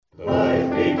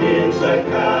at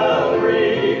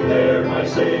Calvary, there my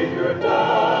Savior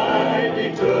died.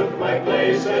 He took my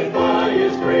place, and by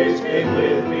His grace came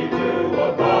with me to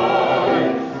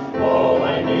abide. All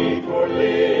I need for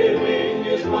living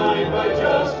is mine by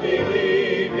just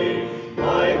believing.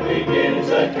 Life begins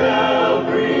at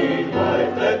Calvary,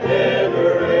 life that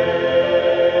never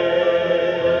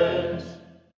ends.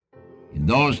 In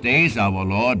those days our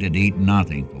Lord did eat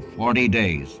nothing for 40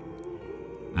 days.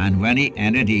 And when he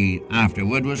ended, he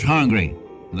afterward was hungry.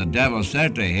 The devil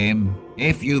said to him,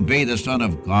 If you be the Son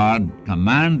of God,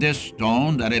 command this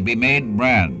stone that it be made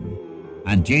bread.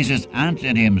 And Jesus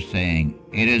answered him, saying,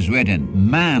 It is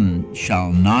written, Man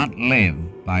shall not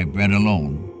live by bread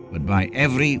alone, but by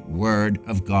every word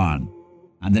of God.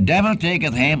 And the devil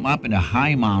taketh him up in a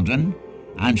high mountain,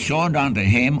 and showed unto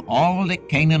him all the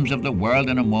kingdoms of the world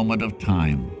in a moment of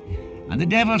time. And the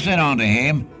devil said unto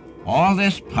him, All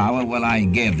this power will I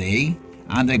give thee,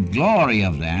 and the glory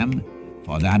of them,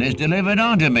 for that is delivered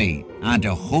unto me, and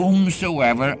to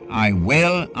whomsoever I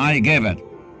will I give it.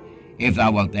 If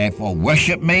thou wilt therefore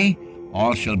worship me,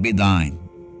 all shall be thine.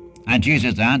 And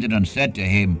Jesus answered and said to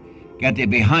him, Get thee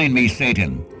behind me,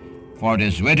 Satan, for it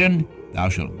is written, Thou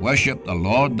shalt worship the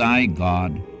Lord thy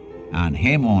God, and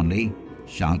him only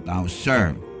shalt thou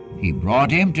serve. He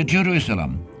brought him to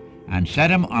Jerusalem, and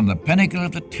set him on the pinnacle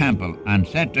of the temple, and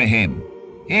said to him,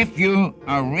 If you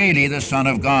are really the Son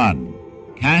of God,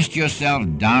 cast yourself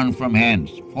down from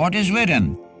hence, for it is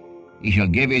written, He shall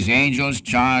give his angels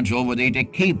charge over thee to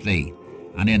keep thee,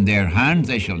 and in their hands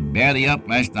they shall bear thee up,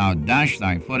 lest thou dash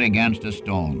thy foot against a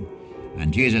stone.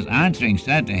 And Jesus answering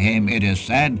said to him, It is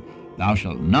said, Thou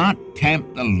shalt not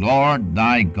tempt the Lord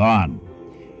thy God.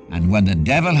 And when the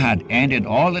devil had ended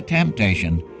all the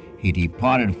temptation, he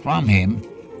departed from him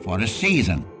for a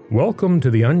season. Welcome to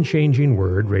the Unchanging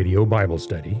Word Radio Bible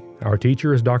Study. Our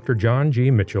teacher is Dr. John G.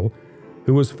 Mitchell,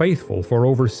 who was faithful for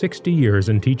over 60 years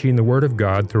in teaching the Word of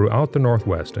God throughout the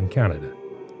Northwest and Canada.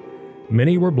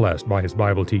 Many were blessed by his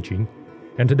Bible teaching,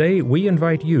 and today we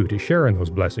invite you to share in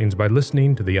those blessings by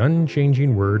listening to the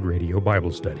Unchanging Word Radio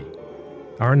Bible Study.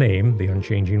 Our name, the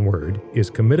Unchanging Word,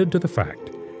 is committed to the fact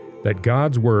that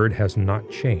God's Word has not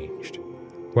changed.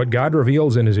 What God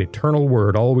reveals in His eternal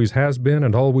Word always has been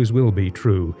and always will be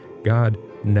true. God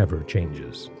never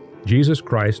changes. Jesus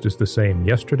Christ is the same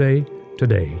yesterday,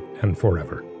 today, and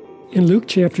forever. In Luke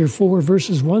chapter 4,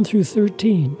 verses 1 through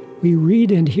 13, we read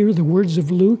and hear the words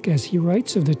of Luke as he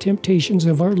writes of the temptations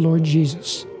of our Lord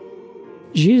Jesus.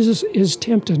 Jesus is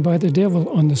tempted by the devil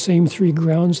on the same three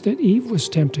grounds that Eve was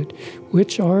tempted,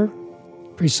 which are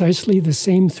precisely the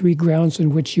same three grounds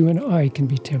in which you and I can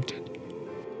be tempted.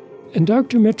 And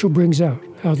Dr. Mitchell brings out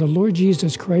how the Lord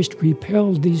Jesus Christ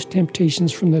repelled these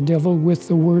temptations from the devil with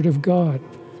the Word of God,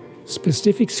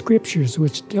 specific scriptures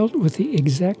which dealt with the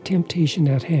exact temptation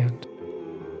at hand.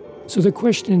 So the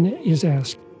question is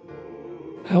asked,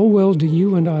 how well do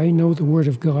you and I know the Word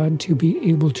of God to be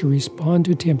able to respond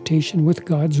to temptation with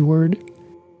God's Word?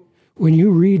 When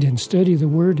you read and study the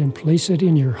Word and place it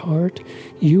in your heart,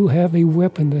 you have a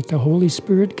weapon that the Holy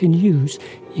Spirit can use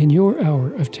in your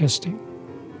hour of testing.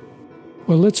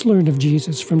 Well, let's learn of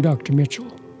Jesus from Dr.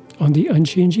 Mitchell on the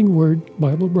Unchanging Word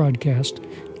Bible broadcast,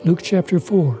 Luke chapter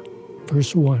 4,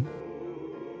 verse 1.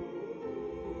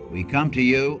 We come to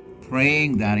you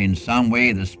praying that in some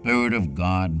way the Spirit of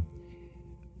God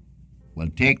will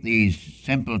take these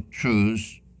simple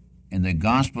truths in the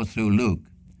gospel through Luke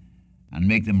and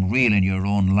make them real in your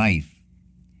own life.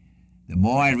 The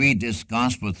more I read this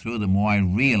gospel through, the more I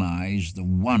realize the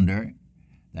wonder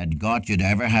that God should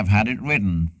ever have had it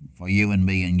written for you and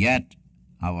me, and yet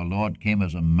our Lord came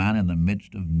as a man in the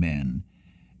midst of men.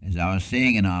 As I was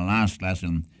saying in our last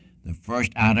lesson, the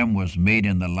first Adam was made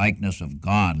in the likeness of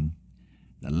God.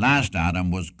 The last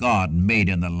Adam was God made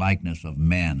in the likeness of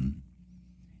men.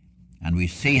 And we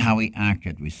see how he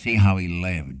acted, we see how he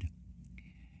lived.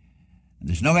 And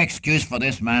there's no excuse for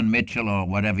this man Mitchell, or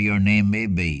whatever your name may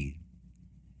be.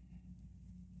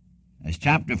 As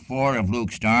chapter 4 of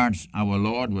Luke starts, our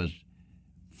Lord was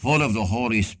full of the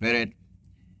Holy Spirit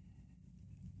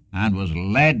and was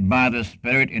led by the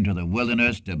Spirit into the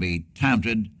wilderness to be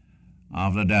tempted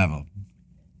of the devil.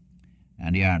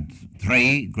 And he had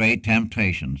three great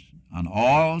temptations, and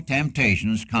all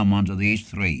temptations come unto these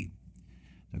three: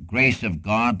 the grace of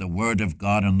God, the Word of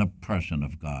God, and the person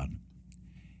of God.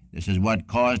 This is what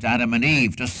caused Adam and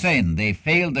Eve to sin. They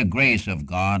failed the grace of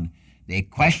God, they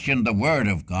questioned the Word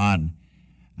of God,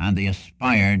 and they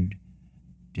aspired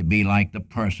to be like the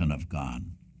person of God.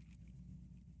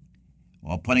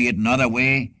 Or putting it another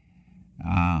way,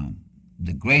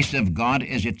 the grace of God,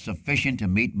 is it sufficient to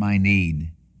meet my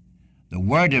need? The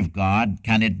Word of God,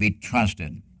 can it be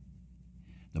trusted?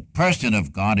 the person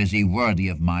of God, is he worthy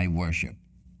of my worship?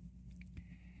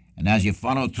 And as you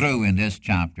follow through in this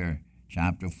chapter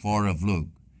 4 of Luke,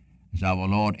 as our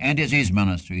Lord enters his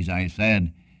ministry, as I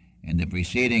said in the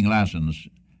preceding lessons,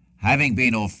 having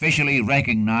been officially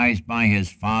recognized by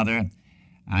his Father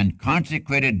and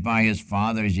consecrated by his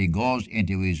Father as he goes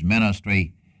into his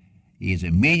ministry, he is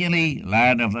immediately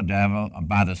led of the devil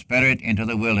by the Spirit into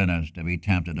the wilderness to be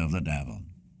tempted of the devil.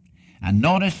 And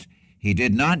notice, he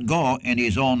did not go in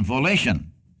his own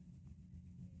volition.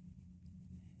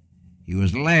 He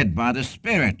was led by the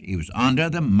Spirit. He was under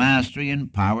the mastery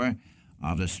and power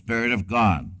of the Spirit of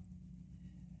God.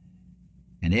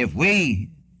 And if we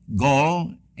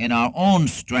go in our own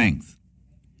strength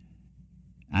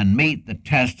and meet the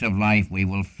test of life, we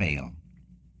will fail.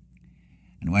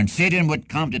 And when Satan would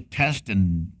come to test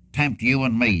and tempt you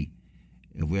and me,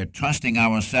 if we're trusting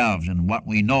ourselves in what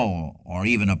we know or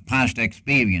even a past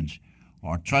experience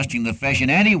or trusting the flesh in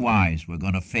any wise, we're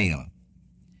going to fail.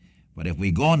 But if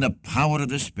we go in the power of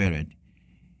the Spirit,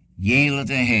 yield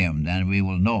to him, then we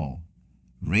will know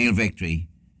real victory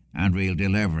and real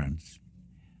deliverance.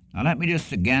 Now let me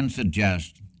just again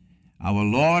suggest our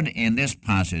Lord in this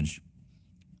passage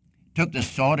took the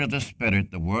sword of the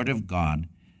Spirit, the Word of God,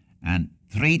 and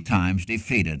 3 times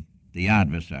defeated the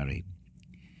adversary.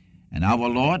 And our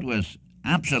Lord was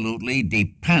absolutely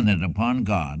dependent upon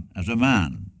God as a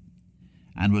man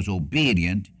and was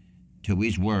obedient to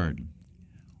his word.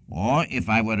 Or, if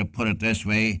I were to put it this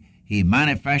way, he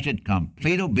manifested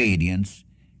complete obedience,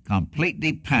 complete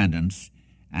dependence,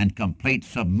 and complete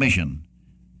submission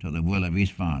to the will of his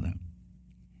Father.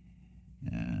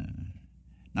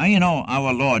 Now, you know,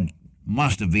 our Lord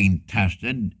must have been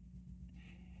tested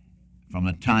from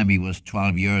the time he was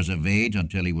 12 years of age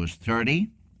until he was 30.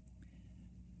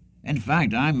 In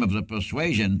fact, I'm of the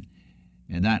persuasion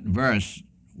in that verse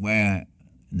where,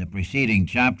 in the preceding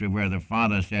chapter, where the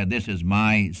Father said, "This is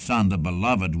my Son, the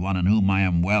beloved one, in whom I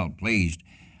am well pleased,"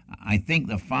 I think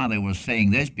the Father was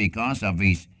saying this because of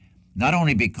not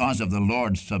only because of the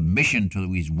Lord's submission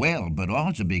to his will, but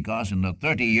also because in the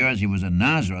 30 years he was in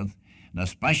Nazareth, and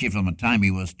especially from the time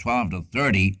he was 12 to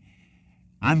 30,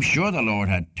 I'm sure the Lord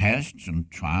had tests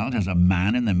and trials as a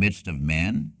man in the midst of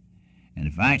men. In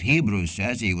fact, Hebrews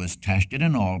says he was tested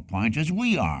in all points as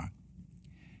we are.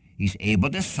 He's able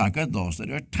to succor those that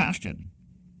are tested.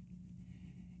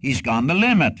 He's gone the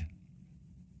limit.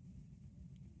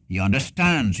 He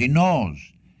understands, he knows.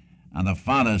 And the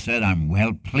Father said, I'm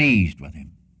well pleased with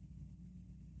him.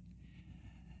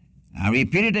 I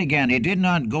repeat it again, he did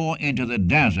not go into the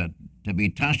desert to be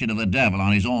tested of the devil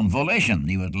on his own volition.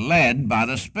 He was led by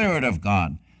the Spirit of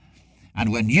God.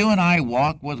 And when you and I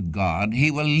walk with God, he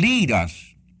will lead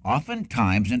us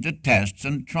oftentimes into tests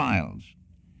and trials.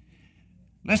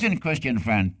 Listen, Christian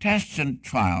friend, tests and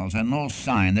trials are no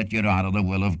sign that you're out of the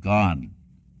will of God.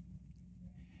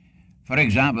 For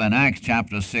example, in Acts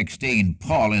chapter 16,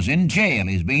 Paul is in jail.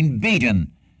 He's been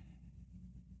beaten.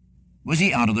 Was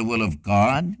he out of the will of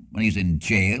God when he's in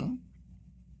jail?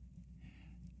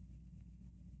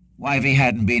 Why, if he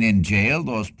hadn't been in jail,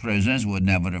 those prisoners would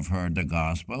never have heard the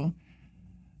gospel.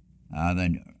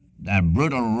 That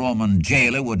brutal Roman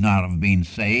jailer would not have been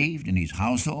saved in his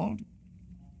household.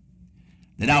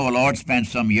 Did our Lord spend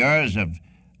some years of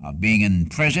being in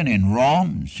prison in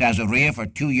Rome, Caesarea for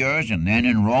 2 years, and then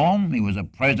in Rome? He was a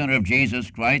prisoner of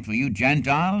Jesus Christ for you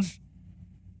Gentiles.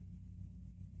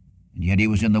 And yet he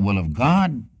was in the will of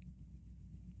God.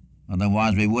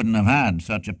 Otherwise we wouldn't have had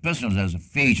such epistles as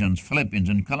Ephesians, Philippians,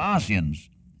 and Colossians.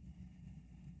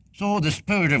 So the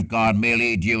Spirit of God may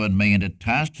lead you and me into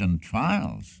tests and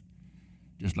trials,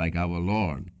 just like our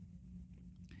Lord.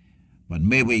 But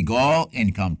may we go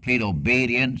in complete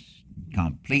obedience,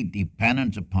 complete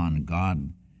dependence upon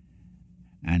God,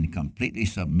 and completely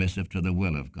submissive to the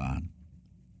will of God.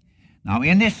 Now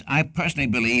in this, I personally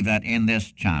believe that in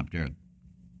this chapter,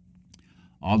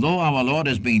 although our Lord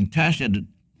has been tested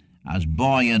as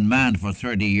boy and man for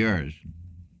 30 years,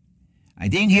 I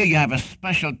think here you have a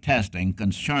special testing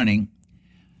concerning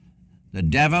the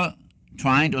devil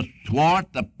trying to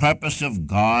thwart the purpose of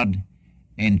God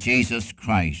in Jesus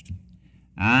Christ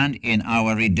and in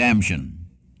our redemption.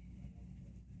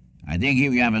 I think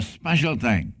here you have a special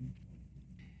thing.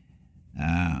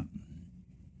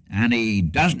 And he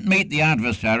doesn't meet the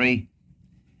adversary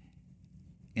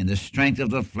in the strength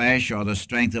of the flesh or the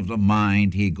strength of the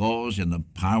mind. He goes in the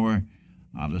power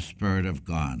of the Spirit of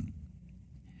God.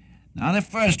 Now, the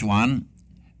first one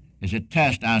is a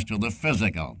test as to the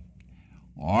physical,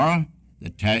 or the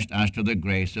test as to the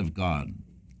grace of God.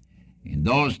 In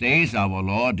those days, our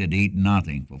Lord did eat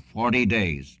nothing for 40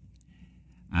 days.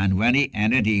 And when he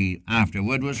ended, he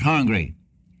afterward was hungry.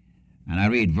 And I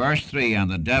read verse 3,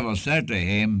 and the devil said to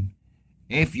him,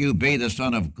 If you be the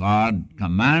Son of God,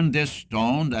 command this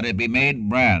stone that it be made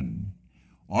bread.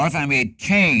 Or if I may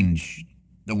change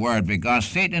the word, because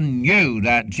Satan knew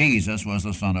that Jesus was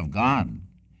the Son of God.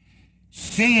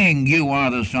 Seeing you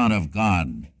are the Son of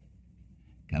God,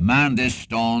 command this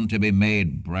stone to be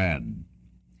made bread.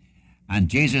 And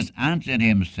Jesus answered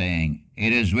him, saying,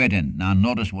 It is written. Now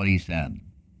notice what he said.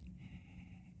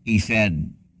 He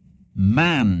said,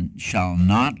 Man shall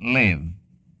not live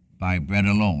by bread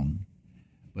alone,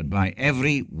 but by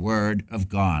every word of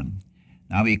God.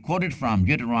 Now he quoted from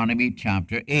Deuteronomy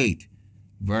chapter 8,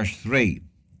 verse 3.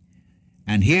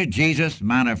 And here Jesus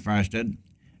manifested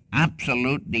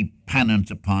absolute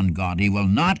dependence upon God. He will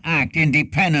not act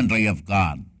independently of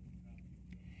God.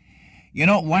 You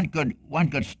know, one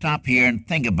could stop here and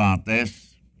think about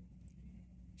this.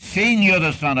 Seeing you're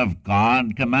the Son of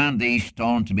God, command these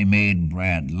stones to be made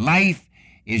bread. Life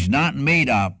is not made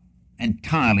up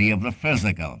entirely of the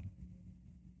physical.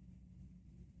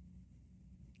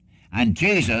 And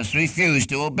Jesus refused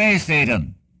to obey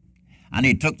Satan. And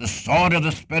he took the sword of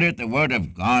the Spirit, the Word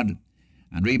of God,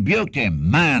 and rebuked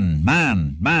him.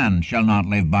 Man shall not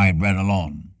live by bread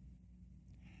alone.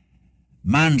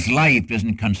 Man's life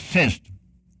doesn't consist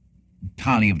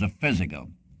entirely of the physical.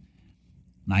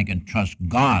 And I can trust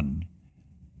God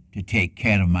to take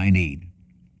care of my need.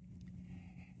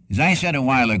 As I said a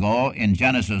while ago, in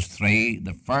Genesis 3,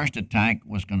 the first attack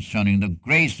was concerning the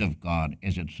grace of God.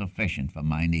 Is it sufficient for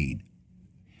my need?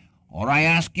 Or I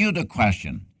ask you the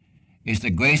question, is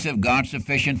the grace of God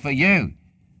sufficient for you?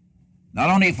 Not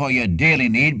only for your daily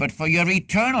need, but for your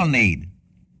eternal need.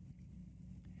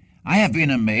 I have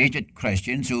been amazed at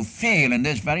Christians who fail in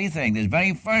this very thing, this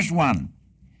very first one.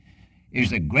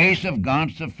 Is the grace of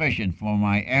God sufficient for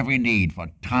my every need, for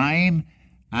time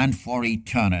and for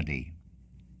eternity?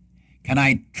 Can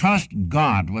I trust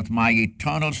God with my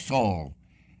eternal soul,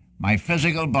 my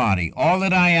physical body, all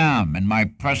that I am, and my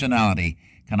personality?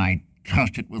 Can I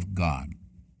trust it with God?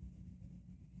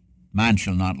 Man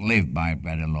shall not live by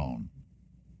bread alone,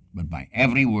 but by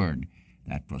every word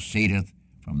that proceedeth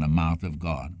from the mouth of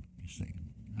God. You see,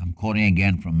 I'm quoting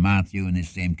again from Matthew in the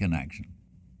same connection.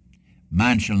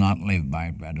 Man shall not live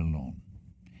by bread alone.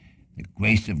 The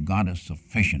grace of God is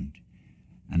sufficient,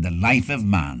 and the life of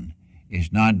man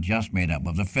is not just made up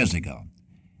of the physical.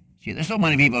 See, there's so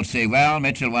many people say, well,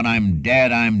 Mitchell, when I'm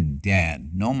dead, I'm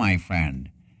dead. No, my friend.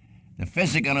 The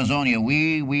physical is only a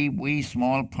wee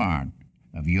small part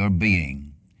of your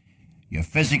being. Your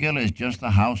physical is just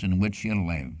the house in which you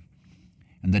live.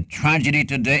 And the tragedy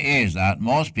today is that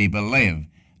most people live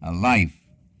a life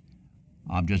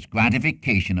of just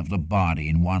gratification of the body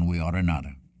in one way or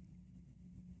another.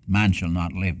 Man shall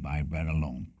not live by bread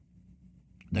alone.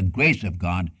 The grace of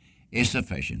God is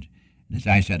sufficient. And as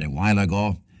I said a while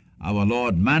ago, our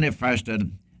Lord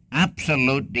manifested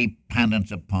absolute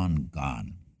dependence upon God.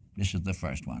 This is the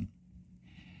first one.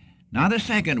 Now the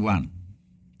second one.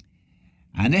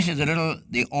 And this is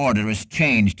the order is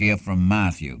changed here from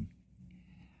Matthew.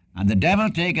 And the devil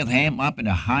taketh him up in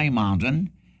a high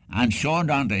mountain, and showed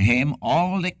unto him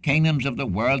all the kingdoms of the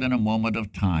world in a moment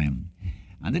of time.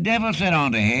 And the devil said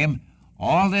unto him,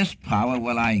 All this power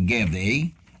will I give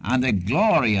thee, and the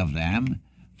glory of them,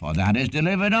 for that is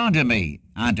delivered unto me,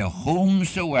 and to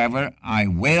whomsoever I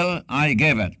will I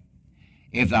give it.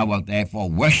 If thou wilt therefore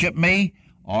worship me,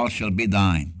 all shall be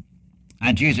thine.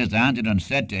 And Jesus answered and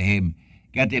said to him,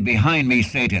 Get thee behind me,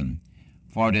 Satan,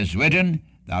 for it is written,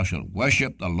 Thou shalt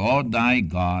worship the Lord thy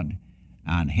God,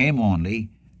 and him only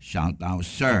shalt thou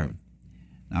serve.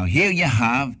 Now here you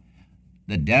have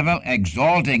the devil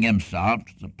exalting himself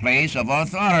to the place of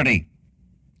authority.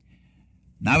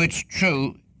 Now it's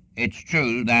true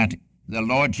that the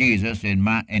Lord Jesus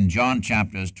in John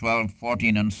chapters 12,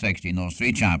 14, and 16, those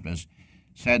three chapters,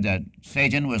 said that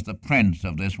Satan was the prince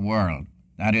of this world,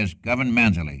 that is,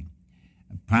 governmentally.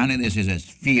 Apparently this is his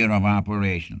sphere of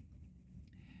operation.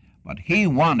 But he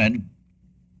wanted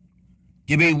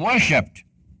to be worshipped,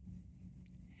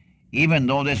 even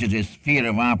though this is his sphere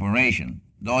of operation.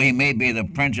 Though he may be the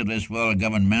prince of this world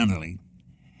governmentally,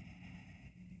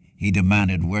 he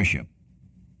demanded worship.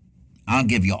 I'll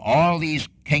give you all these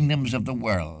kingdoms of the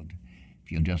world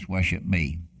if you'll just worship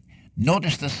me.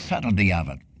 Notice the subtlety of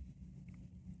it.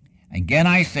 Again,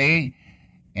 I say,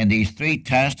 in these three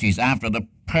tests, he's after the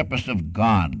purpose of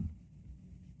God.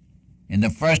 In the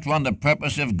first one, the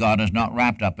purpose of God is not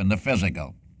wrapped up in the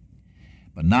physical.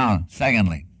 But now,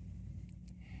 secondly,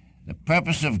 the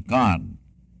purpose of God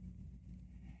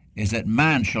is that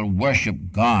man shall worship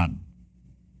God,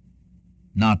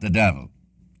 not the devil.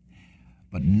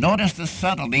 But notice the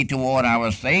subtlety toward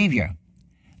our Savior.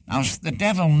 Now, the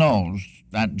devil knows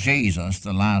that Jesus,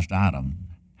 the last Adam,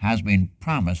 has been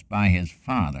promised by his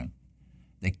Father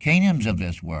the kingdoms of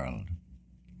this world.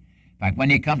 In fact, when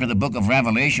you come to the book of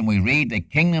Revelation, we read the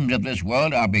kingdoms of this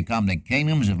world are become the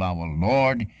kingdoms of our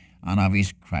Lord and of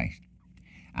his Christ.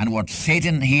 And what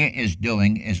Satan here is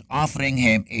doing is offering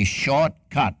him a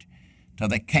shortcut to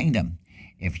the kingdom.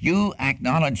 If you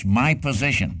acknowledge my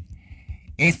position,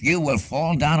 if you will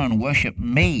fall down and worship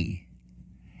me,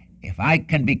 if I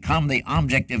can become the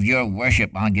object of your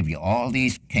worship, I'll give you all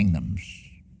these kingdoms.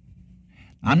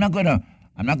 I'm not going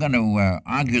to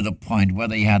argue the point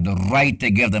whether he had the right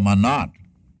to give them or not.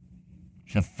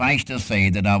 Suffice to say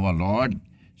that our Lord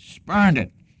spurned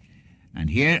it.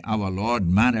 And here our Lord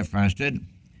manifested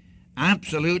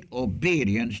absolute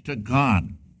obedience to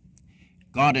God.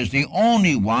 God is the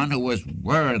only one who is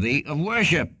worthy of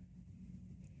worship.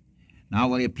 Now,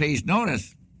 will you please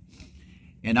notice,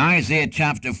 in Isaiah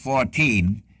chapter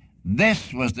 14,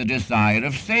 this was the desire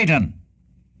of Satan.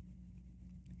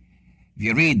 If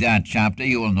you read that chapter,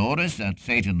 you will notice that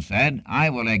Satan said, I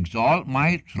will exalt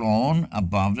my throne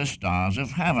above the stars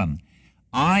of heaven.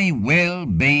 I will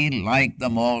be like the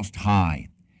Most High.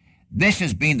 This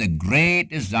has been the great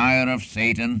desire of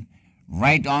Satan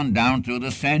right on down through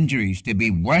the centuries, to be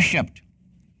worshipped.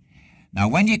 Now,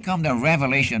 when you come to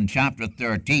Revelation chapter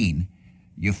 13,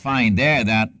 you find there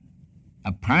that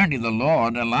apparently the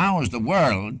Lord allows the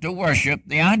world to worship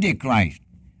the Antichrist,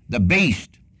 the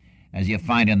beast, as you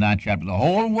find in that chapter. The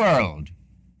whole world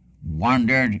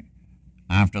wandered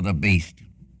after the beast.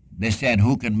 They said,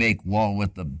 who can make war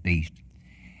with the beast?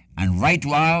 And right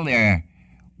while they're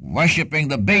worshiping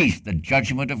the beast, the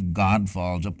judgment of God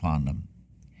falls upon them.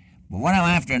 But what I'm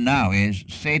after now is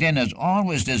Satan has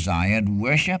always desired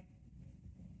worship.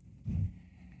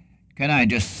 Can I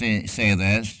just say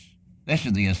this? This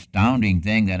is the astounding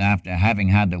thing, that after having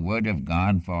had the Word of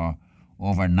God for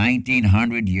over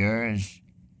 1,900 years,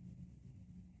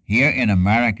 here in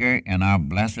America, in our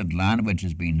blessed land, which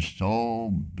has been so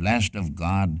blessed of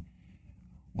God,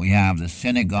 we have the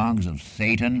synagogues of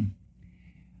Satan.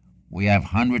 We have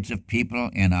hundreds of people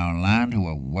in our land who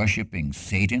are worshiping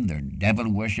Satan. They're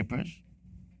devil worshippers.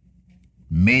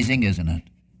 Amazing, isn't it?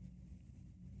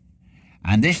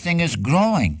 And this thing is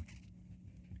growing.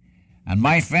 And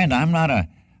my friend, I'm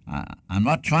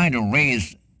not trying to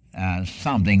raise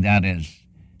something that is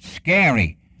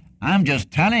scary. I'm just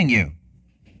telling you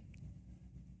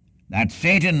that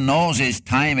Satan knows his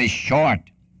time is short,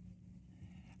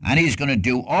 and he's going to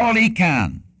do all he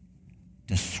can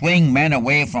to swing men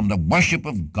away from the worship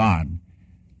of God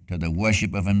to the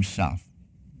worship of himself.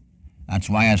 That's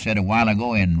why I said a while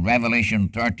ago in Revelation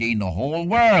 13, the whole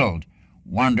world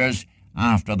wanders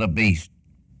after the beast.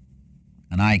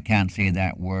 And I can't say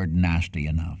that word nasty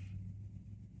enough.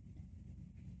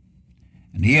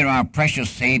 And here our precious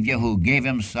Savior, who gave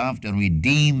himself to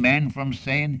redeem men from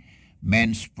sin,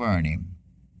 men spurn him.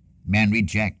 Men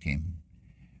reject him.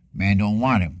 Men don't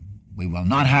want him. We will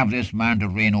not have this man to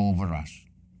reign over us.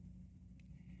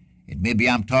 It may be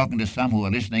I'm talking to some who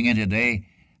are listening in today,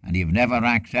 and you've never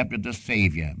accepted the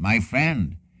Savior. My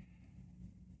friend,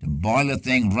 to boil the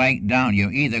thing right down,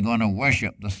 you're either going to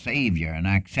worship the Savior and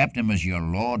accept him as your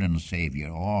Lord and Savior,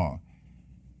 or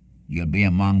you'll be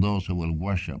among those who will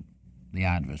worship the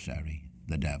adversary,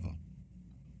 the devil.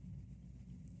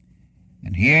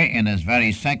 And here in this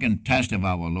very second test of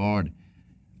our Lord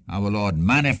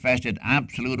manifested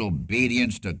absolute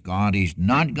obedience to God. He's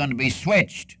not going to be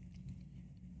switched,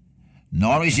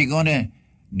 nor is he going to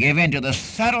give in to the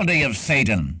subtlety of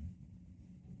Satan.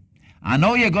 I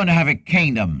know you're going to have a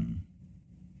kingdom,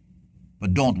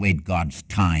 but don't wait God's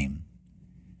time.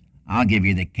 I'll give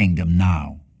you the kingdom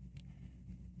now.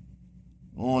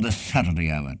 Oh, the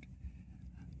subtlety of it.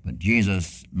 But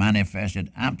Jesus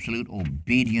manifested absolute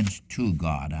obedience to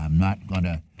God. I'm not going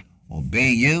to obey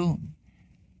you.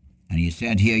 And he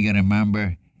said here, you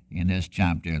remember in this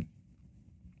chapter,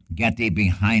 get thee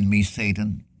behind me,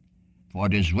 Satan, for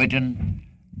it is written,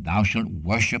 thou shalt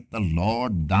worship the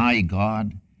Lord thy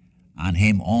God, and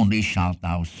him only shalt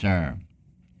thou serve.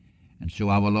 And so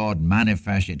our Lord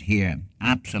manifested here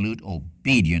absolute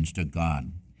obedience to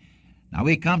God. Now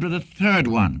we come to the third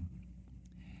one.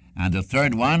 And the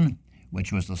third one,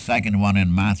 which was the second one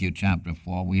in Matthew chapter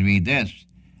 4, we read this.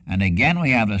 And again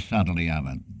we have the subtlety of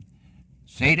it.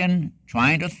 Satan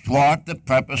trying to thwart the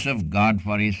purpose of God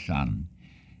for his Son.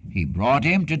 He brought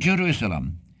him to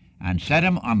Jerusalem and set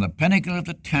him on the pinnacle of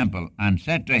the temple and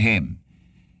said to him,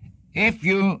 if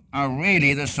you are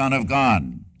really the Son of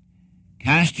God,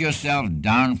 cast yourself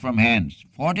down from hence,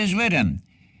 for it is written,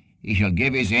 he shall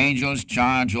give his angels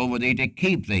charge over thee to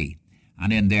keep thee,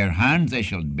 and in their hands they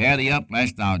shall bear thee up,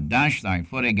 lest thou dash thy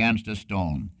foot against a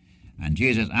stone. And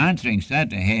Jesus answering said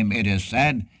to him, It is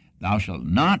said, Thou shalt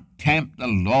not tempt the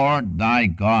Lord thy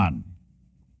God.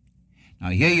 Now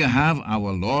here you have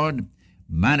our Lord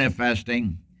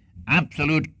manifesting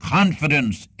absolute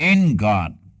confidence in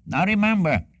God. Now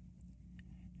remember,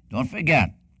 don't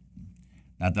forget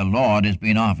that the Lord has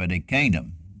been offered a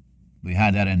kingdom. We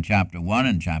had that in chapter 1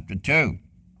 and chapter 2.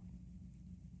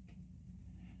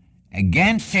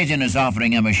 Again, Satan is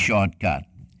offering him a shortcut.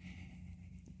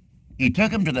 He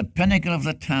took him to the pinnacle of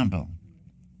the temple.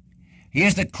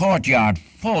 Here's the courtyard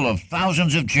full of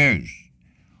thousands of Jews.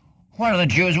 What are the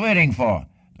Jews waiting for?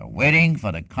 They're waiting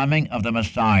for the coming of the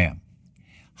Messiah.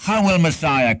 How will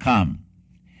Messiah come?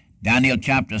 Daniel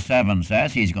chapter 7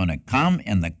 says he's going to come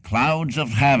in the clouds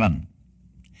of heaven.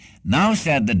 Now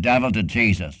said the devil to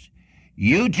Jesus,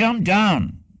 You jump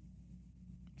down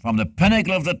from the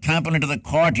pinnacle of the temple into the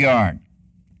courtyard.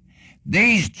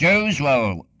 These Jews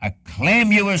will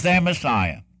acclaim you as their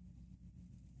Messiah.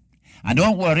 And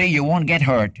don't worry, you won't get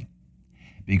hurt,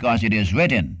 because it is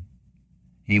written,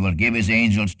 He will give His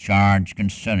angels charge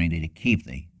concerning thee to keep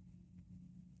thee.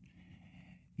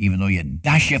 Even though you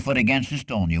dash your foot against a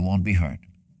stone, you won't be hurt.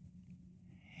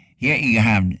 Here you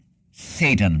have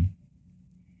Satan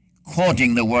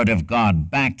quoting the Word of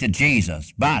God back to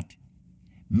Jesus, but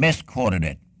misquoted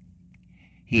it.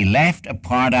 He left a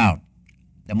part out.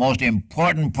 The most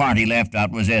important part he left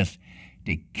out was this,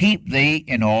 to keep thee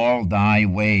in all thy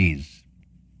ways.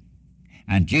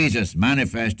 And Jesus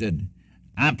manifested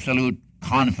absolute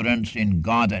confidence in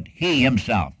God that He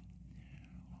Himself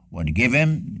would give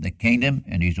him the kingdom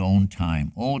in His own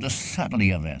time. Oh, the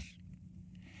subtlety of this.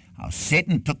 How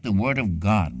Satan took the Word of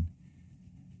God,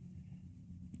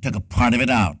 took a part of it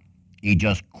out. He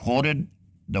just quoted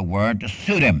the Word to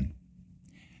suit him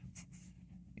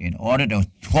in order to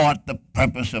thwart the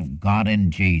purpose of God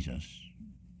in Jesus.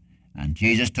 And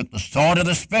Jesus took the sword of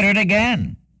the Spirit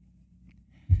again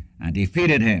and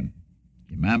defeated him.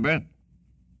 Remember,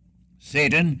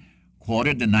 Satan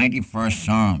quoted the 91st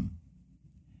Psalm,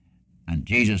 and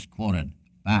Jesus quoted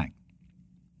back,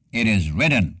 It is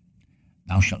written,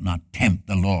 Thou shalt not tempt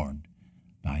the Lord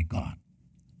thy God.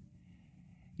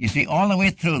 You see, all the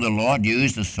way through, the Lord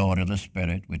used the sword of the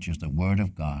Spirit, which is the Word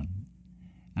of God.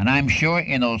 And I'm sure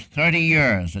in those 30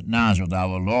 years at Nazareth,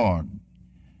 our Lord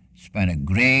spent a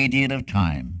great deal of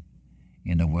time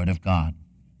in the Word of God.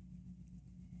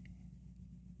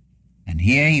 And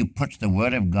here He puts the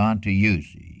Word of God to use.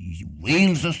 He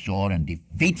wields the sword and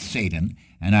defeats Satan.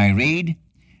 And I read,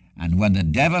 And when the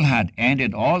devil had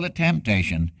ended all the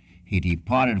temptation, he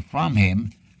departed from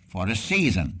him for a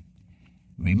season.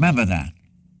 Remember that.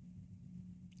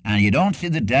 And you don't see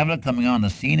the devil coming on the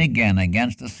scene again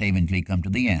against the Savior until he come to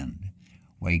the end,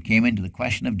 where he came into the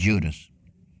question of Judas.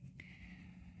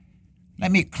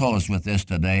 Let me close with this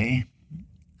today.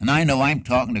 And I know I'm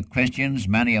talking to Christians,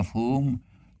 many of whom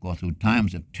go through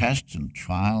times of tests and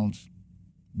trials.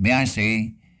 May I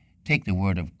say, take the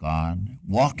Word of God,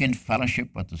 walk in fellowship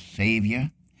with the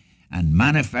Savior, and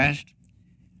manifest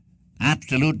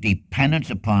absolute dependence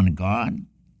upon God,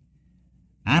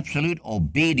 absolute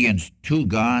obedience to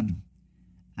God,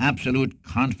 absolute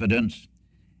confidence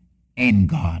in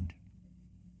God.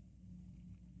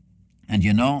 And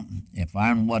you know, if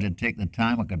I were to take the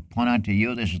time, I could point out to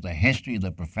you, this is the history of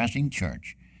the professing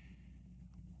church.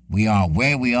 We are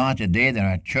where we are today. There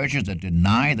are churches that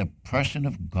deny the person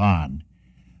of God.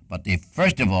 But they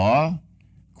first of all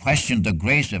questioned the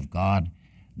grace of God.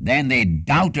 Then they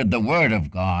doubted the Word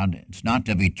of God. It's not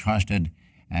to be trusted.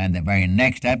 And the very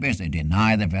next step is they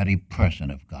deny the very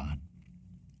person of God.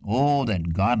 Oh,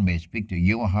 that God may speak to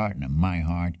your heart and my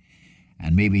heart,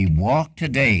 and may we walk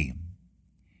today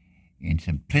in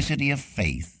simplicity of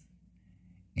faith,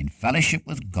 in fellowship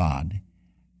with God,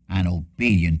 and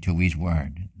obedient to His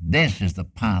Word. This is the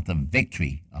path of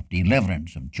victory, of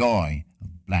deliverance, of joy,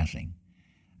 of blessing.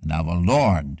 And our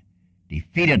Lord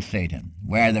defeated Satan,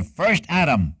 where the first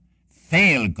Adam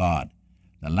failed God,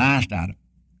 the last Adam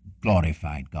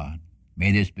glorified God.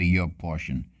 May this be your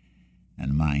portion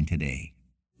and mine today.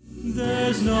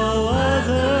 There's no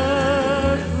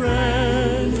other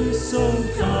friend so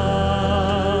kind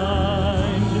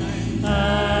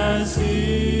as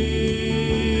He.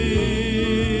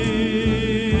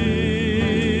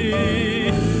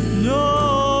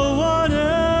 No one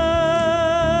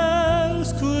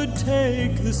else could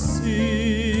take the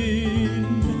sin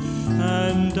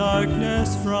and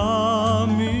darkness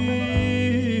from me.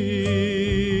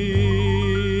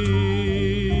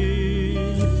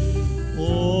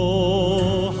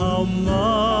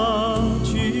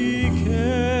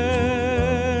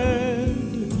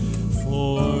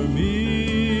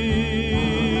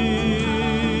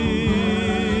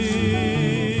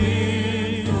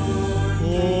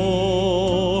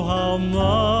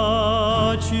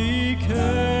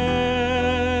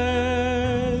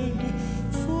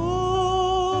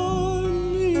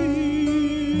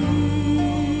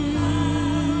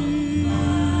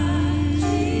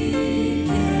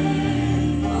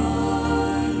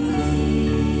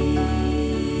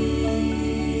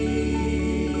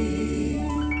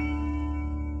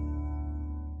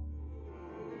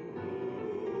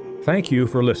 Thank you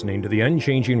for listening to the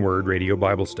Unchanging Word Radio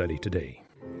Bible Study today.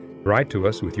 Write to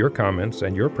us with your comments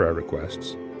and your prayer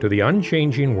requests to the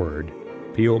Unchanging Word,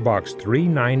 P.O. Box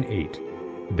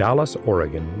 398, Dallas,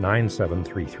 Oregon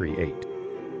 97338.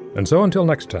 And so until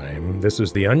next time, this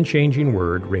is the Unchanging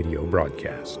Word Radio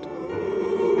broadcast.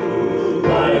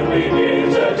 Life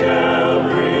begins at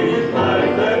Calvary.